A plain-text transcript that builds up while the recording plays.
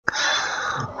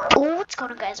What's going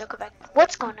on, guys? Welcome back.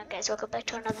 What's going on, guys? Welcome back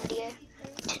to another video.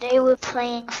 Today we're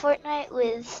playing Fortnite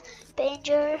with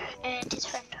Banjo and his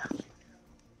friend.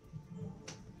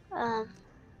 Oh,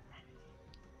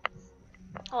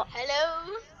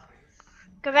 hello.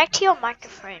 Go back to your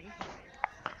microphone.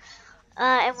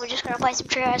 And we're just gonna play some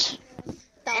trash.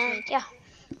 And yeah.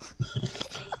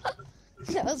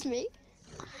 That was me.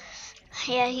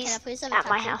 Yeah, he's Can I please have at a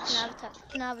my taxi? house.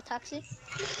 Can I have a taxi?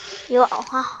 You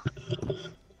huh?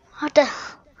 What the?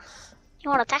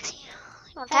 You want a taxi?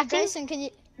 You want a Hey, taxi?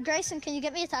 Grayson, can you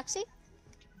get me a taxi?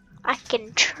 I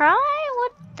can try.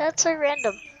 What? That's so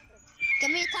random.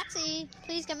 Get me a taxi.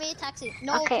 Please get me a taxi.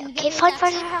 No, Okay, can you get okay, me a fine.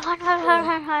 taxi?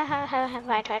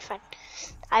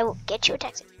 I will get you a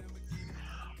taxi.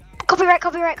 Copyright.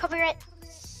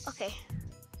 Okay.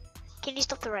 Can you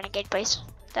stop the renegade, please?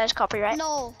 That is copyright.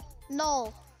 No.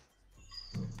 No.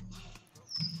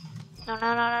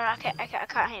 Okay, I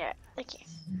can't hear it. Thank you.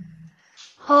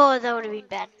 Oh, that would have been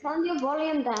bad. Turn your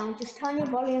volume down. Just turn your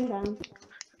volume down.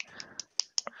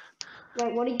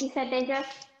 Wait, what did you say, Danger?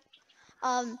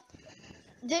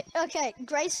 Okay,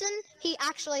 Grayson, he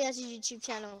actually has a YouTube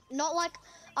channel. Not like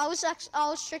I was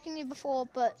tricking you before,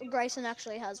 but Grayson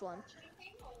actually has one.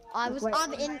 I'm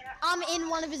in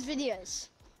one of his videos.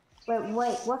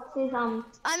 Wait, what's his I'm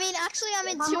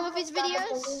in two of his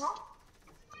videos.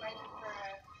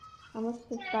 How much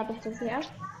subscribers does he have?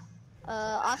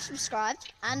 I've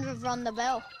subscribed and have run the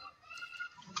bell.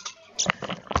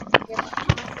 Yeah, how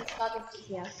much subscribers does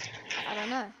he have? I don't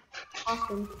know.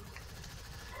 Awesome.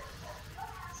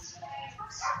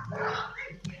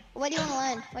 Where do you want to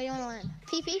land?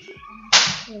 PP?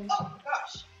 Yeah.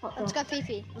 Let's go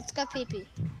PP.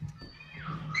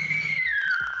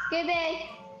 Scooby!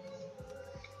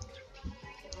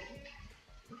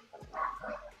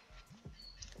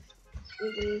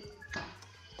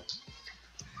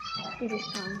 Scooby's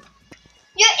time.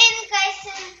 You're in,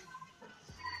 Grayson.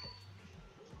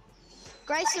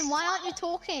 Grayson, why aren't you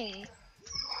talking?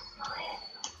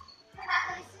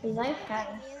 He's okay.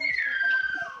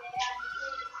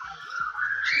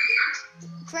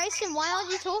 Grayson, why aren't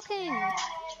you talking?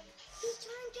 He's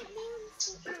trying to get me on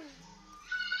Fortnite.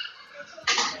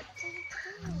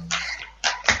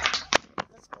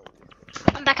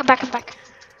 I'm back.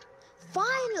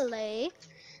 Finally!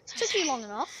 Took you long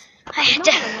enough.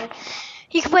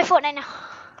 You can play Fortnite now.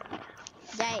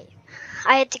 Yay.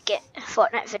 I had to get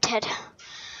Fortnite for Ted.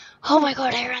 Oh my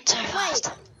god, I ran so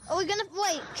fast.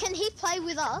 Can he play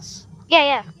with us?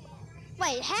 Yeah.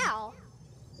 Wait, how?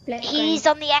 He's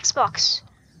on the Xbox.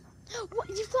 What,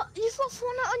 you've got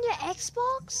Fortnite on your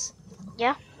Xbox?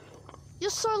 Yeah. You're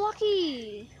so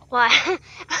lucky. Why?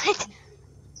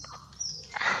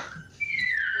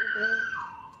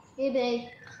 Scooby.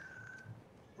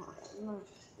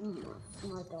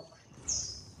 My dog.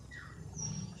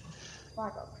 My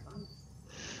dog's fine.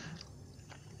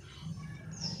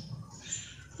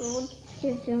 What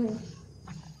you doing?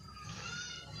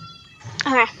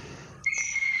 Okay.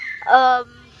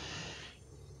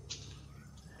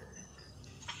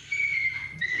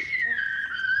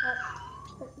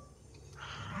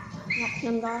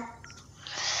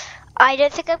 I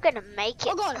don't think I'm gonna make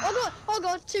it. Oh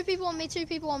god, two people on me.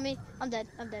 I'm dead.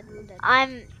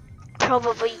 I'm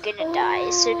probably gonna die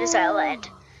as soon as I land.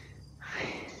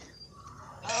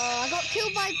 I got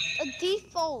killed by a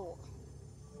default.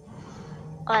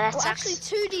 Oh, that Well, sucks. actually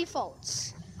two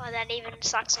defaults. Oh, that even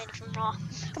sucks even more. Come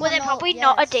Well, on, they're probably yes.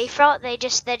 not a default. They're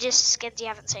just skins you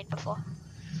haven't seen before,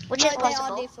 which is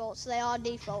possible. They are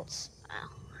defaults.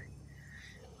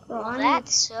 Well, that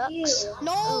sucks.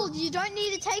 No, you don't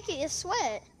need to take it. You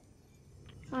sweat.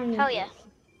 Hell yeah.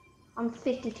 I'm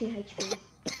 52 HP.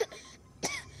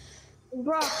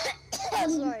 Bro.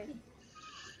 Sorry.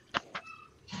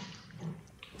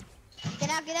 Get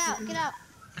out.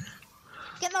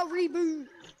 Get my reboot.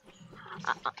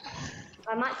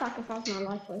 I might sacrifice my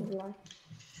life for his life.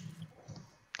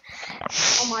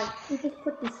 Oh my, he just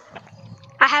put this.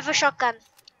 I have a shotgun.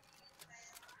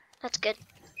 That's good.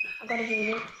 I gotta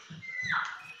do it.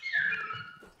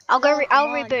 I'll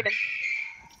reboot him.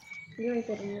 You're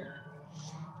rebooting it.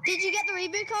 Did you get the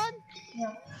reboot card?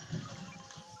 Yeah.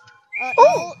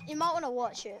 You might want to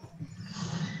watch it.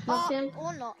 Nothing.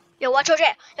 Or not. Yo, watch your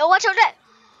jet.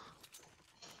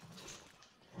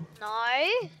 No.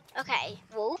 Okay,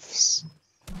 wolves.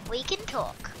 We can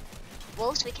talk.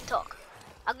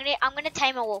 I'm gonna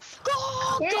tame a wolf.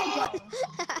 God.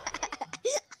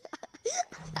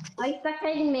 Are you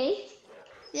spectating me?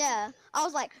 Yeah. I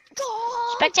was like,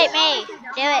 God. Spectate me.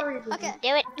 Do it. Okay.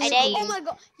 Do it. I dare you. Oh my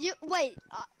god. Wait.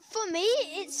 For me,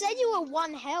 it said you were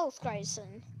 1 health,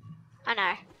 Grayson. I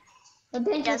know. But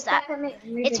then It does just that. spectate me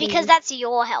and move It's it because in. that's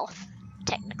your health,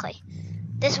 technically.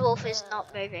 This wolf is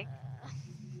not moving.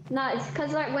 No, it's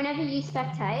because like whenever you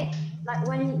spectate, like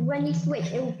when you switch,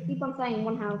 it will keep on saying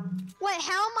 1 health. Wait,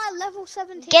 how am I level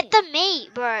 17? Get the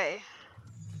meat, bro.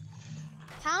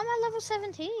 How am I level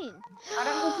 17? I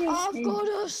don't think I've you- got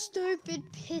a stupid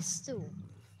pistol.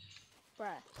 Bruh.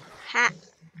 Ha.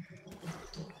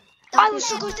 I Don't was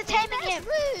be supposed to rude. taming That's him.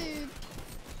 rude.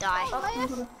 Die.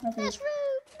 That's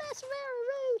rude. That's very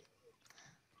rude.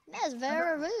 That's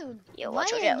very rude. Yo,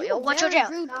 watch your Man, jail. you're Yo, a watch your very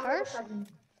jail. rude person.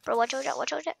 Bro, watch your jail.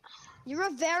 Watch your jail. You're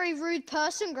a very rude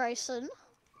person, Grayson.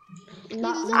 You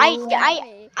Not- laughed at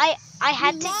me. I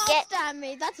had You to laughed get. at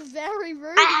me. That's very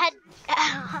rude. I had.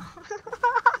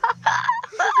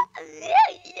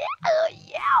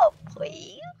 Yeah,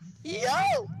 please.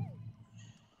 Yo.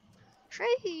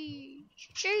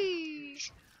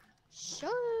 Sheesh.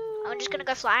 Sure. I'm just gonna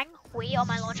go flying. We on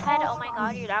my launch pad. Oh my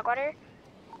god, you're dog water.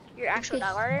 You're actual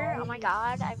dog water. Oh my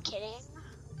god, I'm kidding.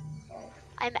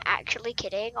 I'm actually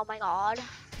kidding. Oh my god.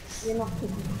 You're not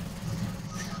kidding.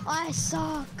 I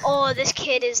suck. Oh, this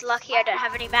kid is lucky I don't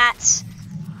have any mats.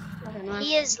 I don't know.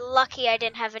 He is lucky I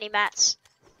didn't have any mats.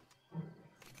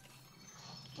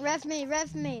 Rev me,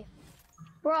 rev me.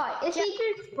 Bro, if he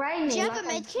just spray me. Do you have like a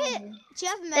I med kit? did. Do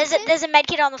you have a med There's kit? there's a med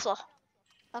kit on the floor.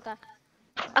 Okay.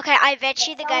 Okay, I bet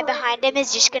you the guy behind him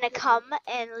is just gonna come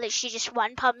and literally just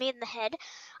one pump me in the head.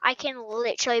 I can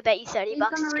literally bet you 30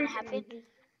 bucks it's gonna happen.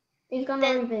 He's gonna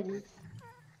Then- revive me.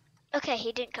 Okay,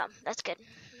 he didn't come. That's good.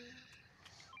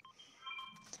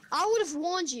 I would have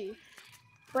warned you.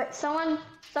 Wait, someone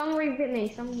revive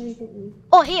me. Someone revive me.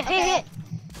 Oh, here. Okay.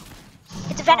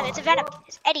 It's a venom. It's a venom.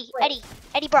 It's Eddie. Wait.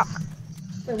 Eddie Brock.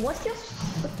 Wait, what's yours?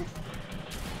 What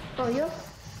the? Oh, yours?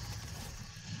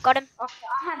 Got him. Okay,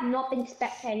 I have not been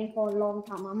spectating for a long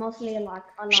time. I'm mostly like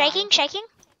alive. Shaking.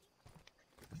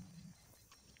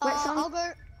 Wait, some- I'll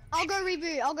go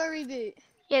reboot.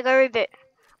 Yeah, go reboot.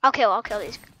 I'll kill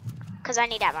these. Cause I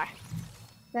need ammo.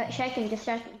 Wait, shaking, just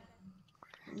shaking.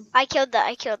 I killed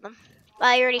them.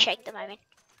 I already shaked them, I mean.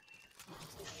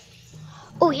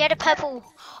 Oh, he had a purple.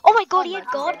 Oh my god, he had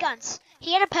gold guns.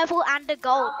 He had a purple and a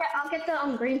gold. I'll get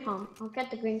the green pump. I'll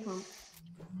get the green pump.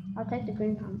 I'll take the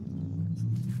green pump.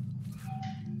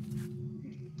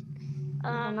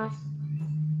 Nice.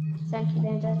 Thank you,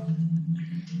 Banjo.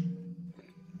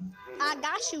 I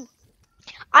got you.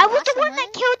 I was the got you, one that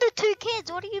man. killed the 2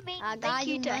 kids. What do you mean? I got Thank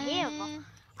you to him. man.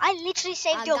 I literally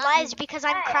saved I your got lives you. because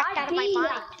I'm cracked out of my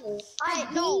mind. Hey,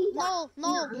 no.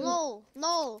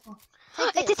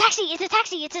 Take It's a this. taxi.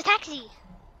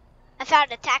 I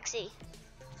found a taxi.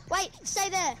 Wait, stay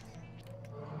there.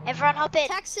 Everyone hop in.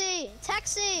 Taxi.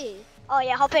 Oh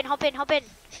yeah, hop in. Hop in,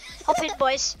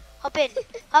 boys. Hop in.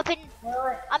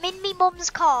 I'm in me mum's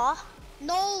car.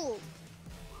 No.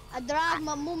 I drive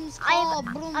my mom's car.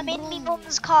 I'm in me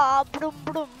mum's car. Broom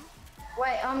broom.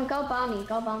 Wait, go Barney.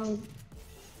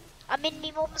 I'm in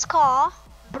me mum's car.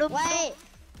 Broom broom. Wait,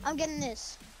 I'm getting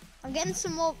this. I'm getting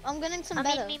some more. I'm getting some I'm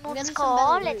better. in me I'm mum's getting some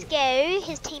car. better Let's loot. go.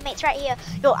 His teammates right here.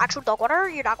 Yo, actual dog water.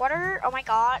 Your dog water. Oh my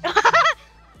god.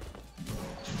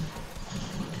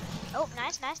 Oh,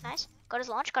 nice. Got his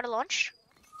launch.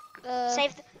 We'll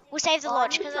save the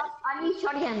launch because. I need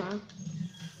shotty ammo.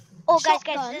 Oh, guys,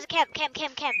 Shotgun. there's a camp.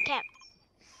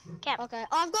 Okay,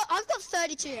 I've got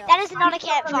 32 health. That is not a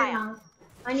campfire.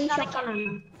 I need Not a shotgun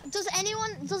ammo. Does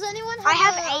anyone have I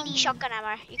have a, 80 shotgun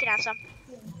ammo. You can have some.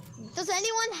 Does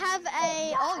anyone have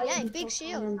a oh yeah, big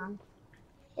shield?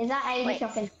 Is that 80 Wait.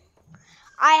 shotgun?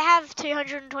 I have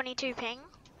 222 ping.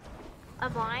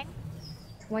 I'm lying.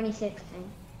 26 thing.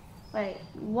 Wait,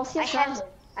 what's your I have server?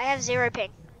 I have 0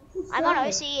 ping. I'm on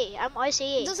OCE. I'm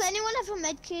OCE. Does anyone have a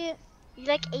med kit? You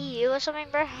like EU or something,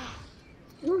 bro?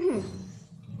 Mhm.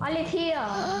 I live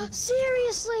here.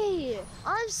 Seriously,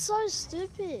 I'm so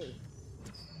stupid.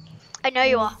 I know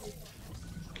you are.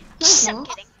 No, I'm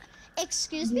kidding.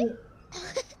 Excuse me?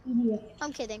 Idiot.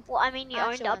 I'm kidding. Well, I mean, you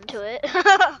owned Actually, up to it.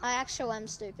 I actually am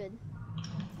stupid.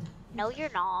 No, you're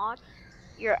not.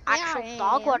 You're I actual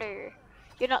dog am. water.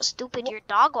 You're not stupid. You're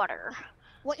dog water.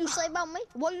 What you say about me?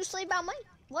 What you say about me?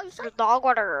 What you say? You're dog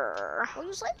water. What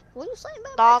you say? What you say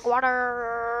about Dog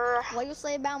water. me? What you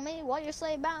say about me? What you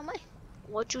say about me?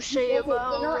 What you say You know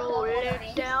about what dog water rolling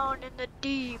means? down in the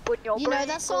deep when your You know brain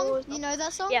that song? goes- You know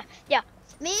that song? Yeah, yeah.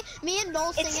 Me and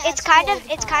Noel sing it. It's at school all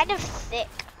the it's time. kind of thick.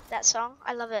 That song.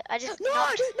 I love it. I just No,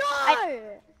 knocked, no.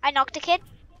 I knocked a kid.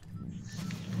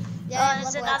 Yeah,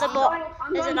 there's love another words.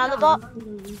 bot. There's another bot.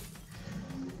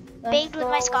 Beamed with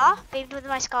my scar. Beamed with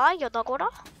my scar. Your dog water.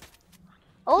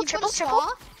 Oh, You've got triple, a triple.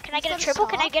 scar? Can I You've get a got a triple?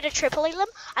 Can scar? I get a triple helium?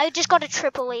 I just got a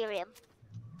triple helium.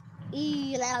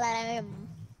 Elam.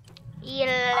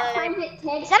 I'll change it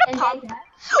 10 Is that a and pump? then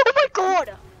Oh my god!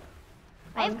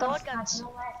 I Oh, have gold guns.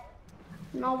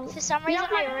 No. For some You reason,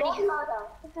 don't I have already gold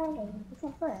have. loader. It's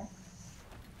not fair.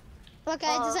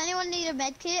 Okay, does anyone need a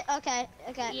med kit? Okay,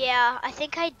 okay. Yeah, I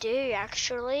think I do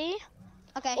actually.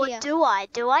 Okay, Or here. do I?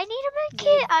 Do I need a med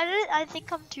kit? I don't. I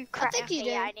think I'm too I crap. think you do.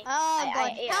 Yeah, I need. Oh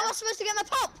god. yeah. How am I supposed to get my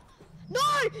pump? No!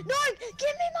 No!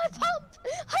 Give me my pump!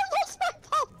 I lost my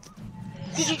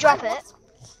pump! Did you drop I it? lost-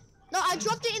 No, I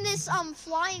dropped it in this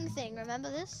flying thing, remember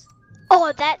this?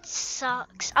 Oh, that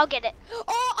sucks. I'll get it.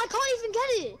 Oh, I can't even get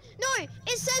it! No,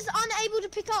 it says unable to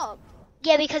pick up.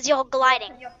 Yeah, because you're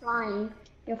gliding. You're flying.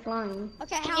 You're flying.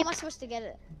 Okay, how am I supposed to get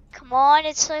it? Come on,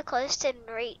 it's so close to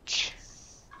reach.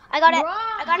 I got it.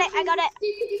 I got it. I got it.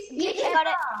 I got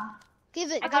it.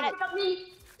 Give it. I got give it.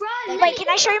 Run! Wait, can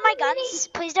I show you my guns?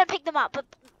 Please don't pick them up.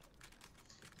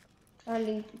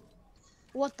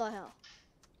 What the hell?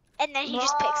 And then he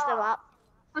just picks them up.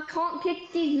 I can't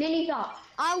pick these minis up.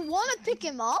 I want to pick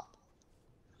him up.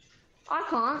 I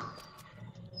can't.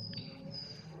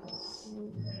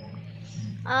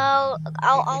 I'll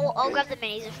grab the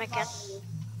minis if I can.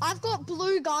 I've got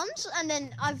blue guns, and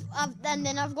then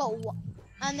I've got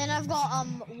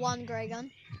one grey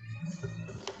gun.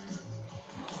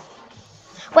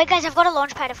 Wait, guys, I've got a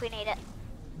launch pad if we need it.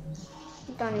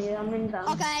 Don't need it. I'm in zone.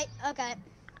 Okay, okay.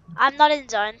 I'm not in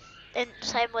zone. And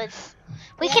same with.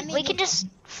 We Yeah, can me we can neither. just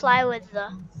fly with the.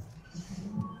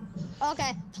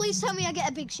 Okay, please tell me I get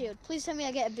a big shield. Please tell me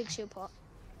I get a big shield pot.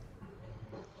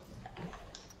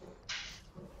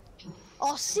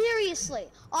 Oh, seriously?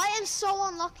 I am so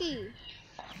unlucky.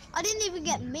 I didn't even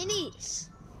get minis.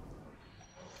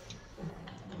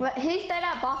 Wait, who's better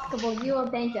at basketball, you or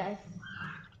Banjo?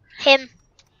 Him.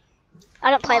 I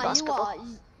don't play Oh, basketball. You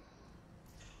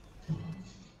are.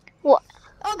 What?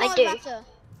 Oh, I God, do. Raptor.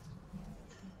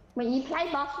 Wait, you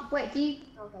play basketball? Wait, do you?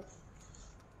 Okay.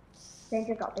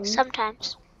 Banjo got me.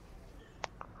 Sometimes.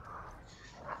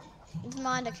 Never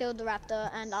mind, I killed the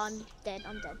raptor and I'm dead.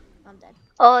 I'm dead. I'm dead.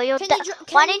 Oh, you're Can dead. you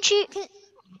dr- Why can didn't you?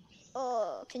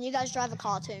 Oh, can you guys drive a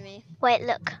car to me? Wait,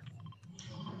 look.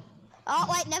 Oh,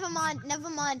 wait, never mind. Never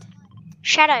mind.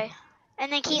 Shadow.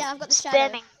 And then keep Yeah, I've got the shadow.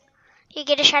 spamming. You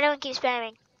get a shadow and keep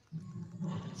spamming.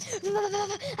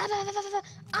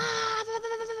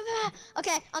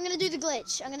 Okay, I'm gonna do the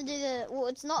glitch. I'm gonna do the. Well,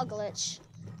 it's not a glitch.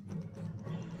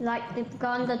 Like, go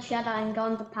on the shadow and go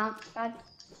on the pounce pad.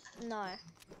 No.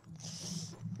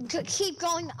 Keep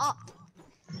going up.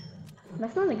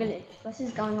 That's not a glitch. This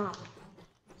is going up.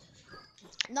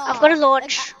 No. I've got to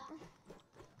launch.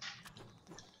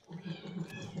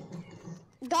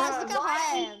 Guys, look how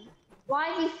high I am. Why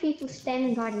are these people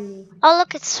standing guarding me? Oh,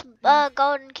 look, it's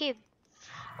golden cube.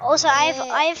 Also, Yeah.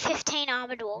 I have 15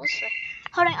 armored walls. So.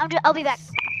 Hold on, I'll be back.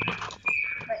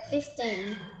 Wait,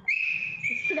 15.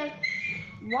 This could have.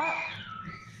 What?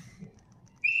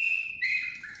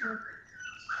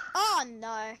 Oh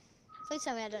no. Please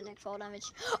tell me I don't take fall damage.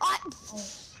 I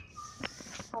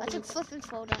took flipping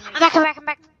fall damage. I'm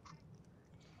back.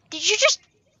 Did you just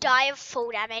die of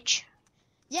full damage?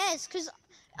 Yes, because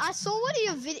I saw one of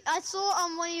your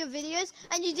one of your videos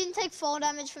and you didn't take fall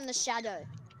damage from the shadow.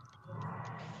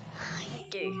 You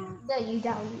do. No, you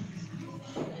don't.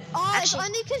 Oh, Actually-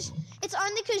 it's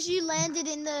only cause you landed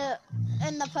in the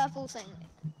purple thing.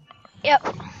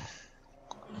 Yep.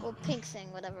 Or pink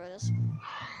thing, whatever it is.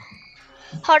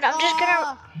 Hold on, I'm just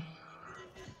gonna.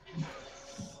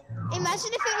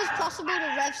 Imagine if it was possible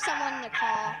to rev someone in a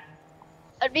car.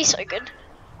 It'd be so good.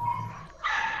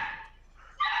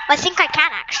 I think I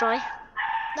can actually.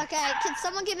 Okay, can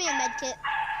someone give me a med kit?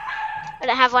 I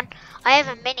don't have one. I have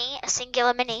a mini, a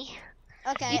singular mini.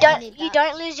 Okay, You I don't. need You that.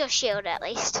 don't lose your shield at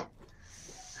least.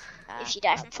 If you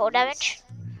die from fall damage.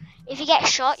 If you get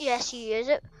shot, yes, you use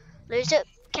it. Lose it.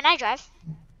 Can I drive?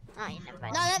 Oh, you never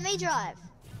mind. No, let me drive.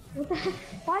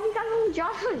 Why do you guys all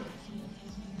drive?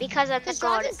 Because I'm the Because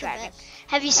god driving's at the driving. best.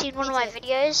 Have you seen one Me of my too.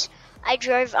 videos? I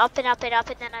drove up and up and up,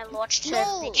 and then I launched to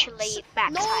No, literally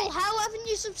backside. No, how haven't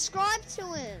you subscribed to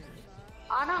him?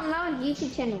 I don't know his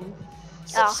YouTube channel.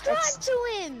 Subscribe it's- to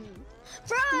him,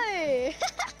 bro.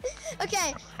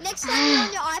 Okay, next time you're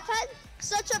on your iPad,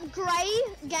 search up Grey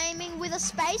Gaming with a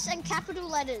space and capital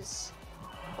letters.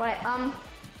 Wait, It's a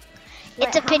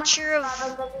how much picture of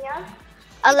subscribers does he have?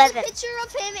 11. It's a picture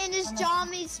of him in his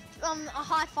jammies, a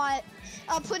high five,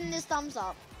 putting his thumbs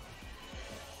up.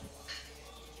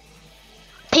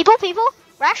 People,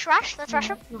 rush, let's rush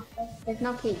them. No, there's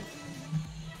no kids.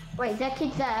 Wait, there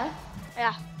kids there?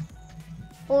 Yeah,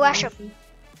 we'll rush them.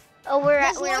 Oh, we're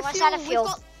There's almost no out of fuel.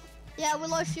 Yeah, we're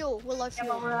low fuel. We're low Yeah, but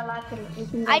fuel. we're allowed to. We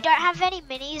can go. I don't have any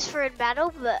minis for in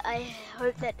battle, but I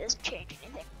hope that doesn't change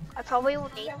anything. I probably will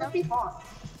need Yeah, them. what's he for?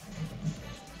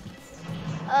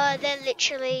 They're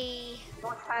literally.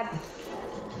 Launch pad.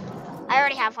 I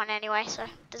already have one anyway, so it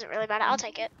doesn't really matter. I'll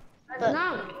take it. But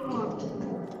No, come on.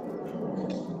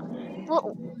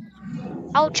 well,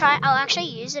 I'll try. I'll actually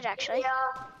use it. Actually,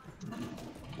 Yeah.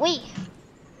 we.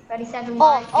 37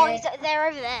 Oh, white. they're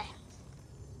over there.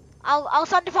 I'll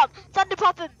thunder pump him. Thunder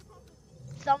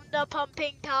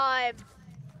pumping time.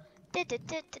 Wait,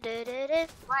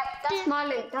 that's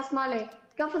Smiley. That's Smiley.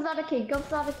 Go for the other kid. Go for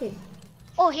the other kid.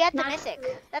 Oh, he had the Nice.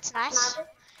 mythic. That's nice. Nice.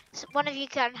 So one of you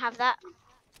can have that.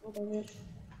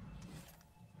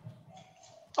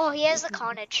 Oh, he has the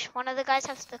carnage. One of the guys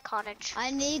has the carnage. I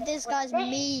need this guy's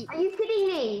meat. Are you kidding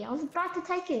me? I was about to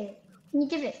take it. Can you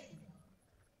give it?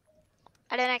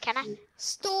 I don't know, can I?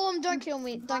 Storm, don't kill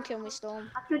me. Don't kill me, Storm.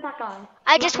 I killed that guy.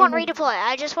 I just want redeploy.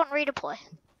 I just want redeploy.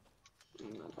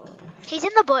 He's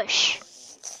in the bush.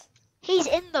 He's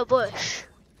in the bush.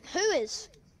 Who is?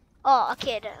 Oh, a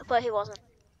kid, but he wasn't.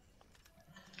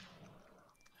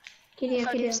 Kid I here,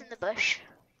 thought kid he here. was in the bush.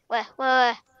 Where?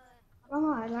 Oh,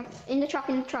 I like in the truck.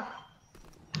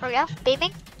 Oh yeah,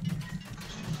 beaming.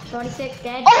 46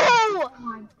 dead. Oh, Oh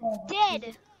my god.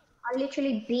 dead. I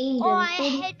literally beamed him. Oh, I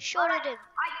 40 headshotted him.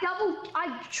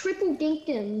 I triple dinked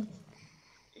him.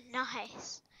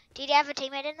 Nice. Did you have a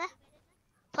teammate in there?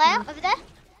 Player over there?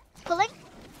 Pulling?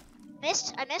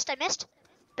 Missed. I missed.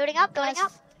 Building up.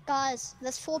 Guys,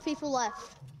 there's 4 people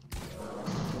left.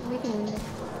 We can win this.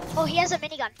 Oh, he has a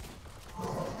minigun.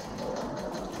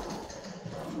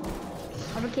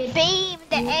 Other kid. Beam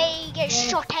the A, get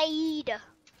shotted.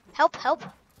 Help. On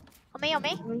me.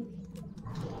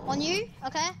 On you?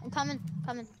 Okay, I'm coming.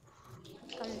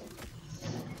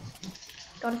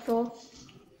 Got a saw.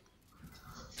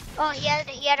 Oh, he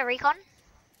had a recon.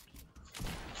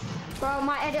 Bro,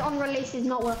 my edit on release is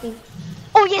not working.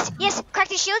 Oh, yes.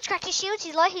 Cracked his shields.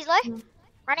 He's low.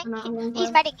 Running. No, I'm going He's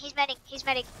for medding. Go He's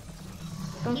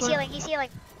for it. healing.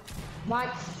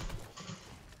 White.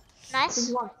 This Nice.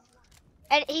 is one.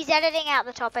 And he's editing out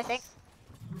the top, I think.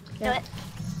 Yeah. Do it.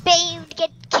 Beamed, get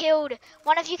killed.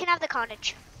 One of you can have the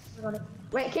carnage. I got it.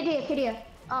 Wait, kid here.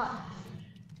 Oh,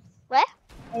 Where?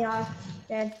 AI.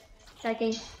 Dead.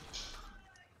 Shaking.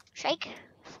 Shake.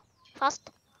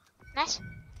 Fast. Nice.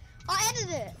 I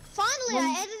edited it. Finally,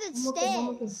 I edited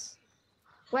stairs.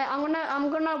 Wait, I'm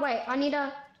gonna wait. I need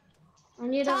a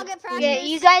Target practice. Yeah,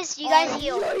 you guys Oh,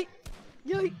 heal.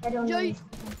 edit on release.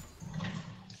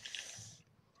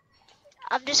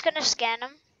 I'm just gonna scan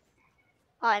him.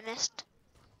 Oh, I missed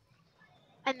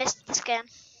the scan.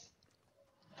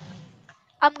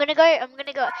 I'm gonna go.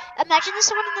 Imagine there's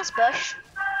someone in this bush.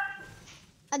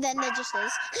 And then there just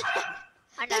is.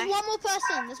 I There's know. one more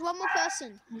person.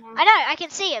 I know. I can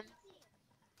see him.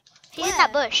 He's in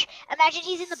that Where? bush. Imagine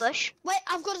he's in the bush. Wait,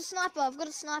 I've got a sniper.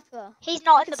 He's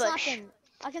not I in can the snipe bush. him.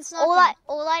 I can snipe All him.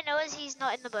 I know is he's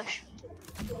not in the bush.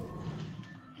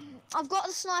 I've got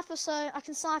a sniper, so I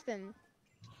can snipe him.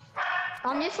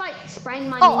 I'm just like spraying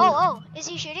my Oh! Is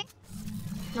he shooting?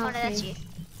 No, Oh no, it's that's me. you.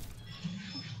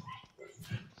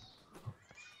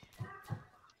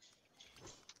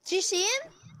 Do you see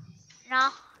him? No,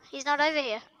 he's not over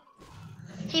here.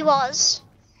 He was.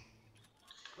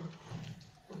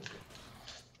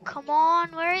 Come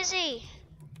on, where is he?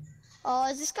 Oh,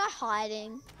 is this guy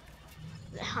hiding?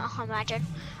 Imagine.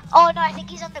 Oh no, I think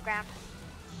he's on the ground.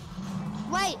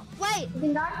 Wait. No,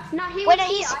 he Wait, was no,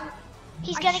 here.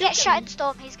 he's I gonna get shoot shot him. in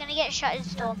storm. He's gonna get shot in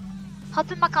storm.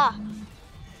 Hop in my car.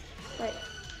 Wait.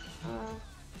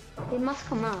 He must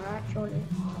come out, right? Surely.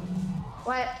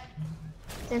 Wait.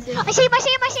 Since it's... I see him.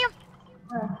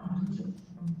 Where?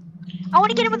 I want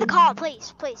to get him with the car,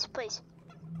 please.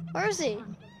 Where is he?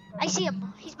 I see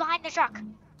him. He's behind the truck.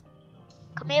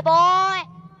 Come here, boy.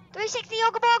 360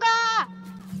 Yoga Boga.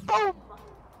 Boom.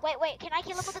 Wait. Can I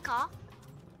kill him with the car?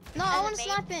 No, As I a want to mate?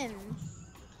 snipe him.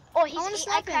 Oh, wanna I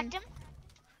snipe cracked him.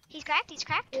 He's cracked. He's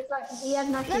like, he has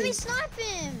no Let me shoes. snipe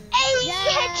him. Hey, Yeah.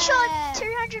 headshot.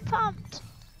 200 pumped.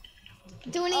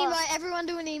 Do an emote. Everyone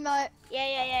do an emote.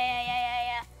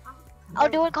 Yeah. I'll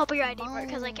do a copyright emote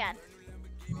because I can.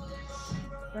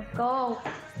 Let's go.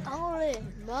 Oh,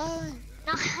 bye.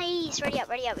 Nice. Ready up.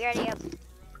 Okay.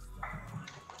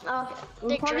 The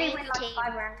We'll probably dream win like team.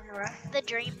 5 rounds in a row. The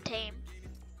dream team.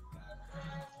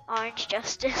 Orange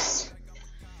Justice.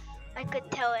 I could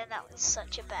tell, and that was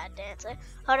such a bad dancer.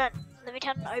 Hold on, let me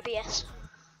turn on OBS.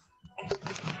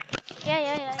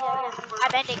 Yeah.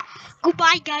 I'm ending.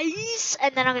 Goodbye, guys.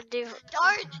 And then I'm gonna do.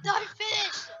 Don't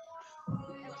finish.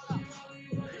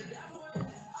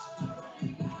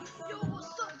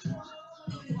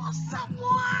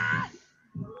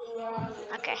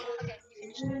 Okay.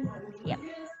 Yep. Oh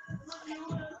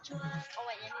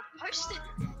wait, I need to post it.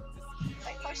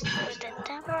 Wait, post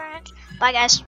it. Bye guys.